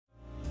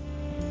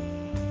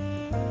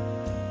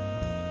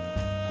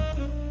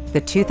the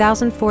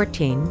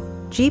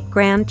 2014 Jeep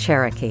Grand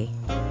Cherokee.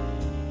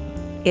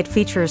 It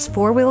features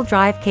four-wheel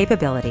drive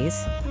capabilities,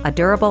 a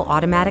durable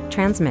automatic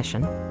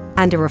transmission,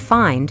 and a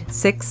refined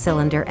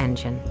six-cylinder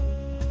engine.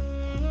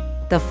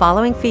 The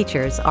following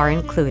features are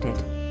included: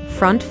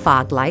 front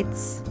fog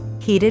lights,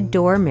 heated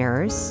door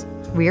mirrors,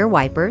 rear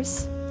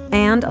wipers,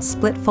 and a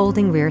split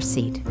folding rear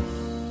seat.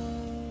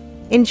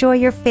 Enjoy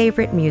your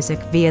favorite music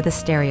via the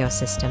stereo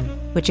system,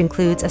 which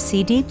includes a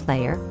CD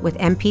player with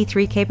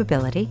MP3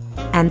 capability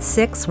and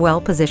 6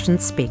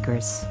 well-positioned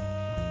speakers.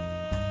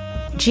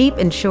 Jeep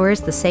ensures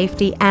the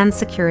safety and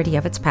security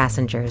of its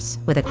passengers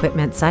with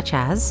equipment such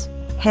as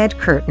head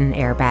curtain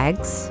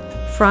airbags,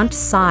 front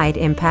side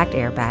impact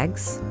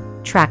airbags,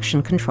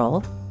 traction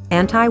control,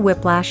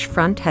 anti-whiplash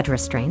front head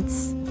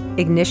restraints,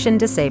 ignition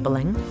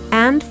disabling,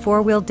 and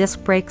four-wheel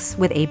disc brakes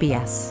with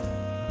ABS.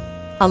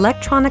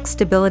 Electronic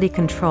stability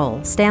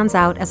control stands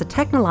out as a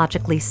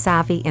technologically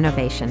savvy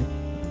innovation,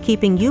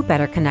 keeping you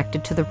better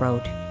connected to the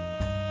road.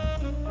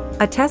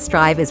 A test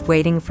drive is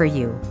waiting for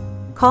you.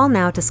 Call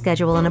now to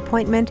schedule an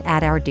appointment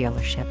at our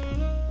dealership.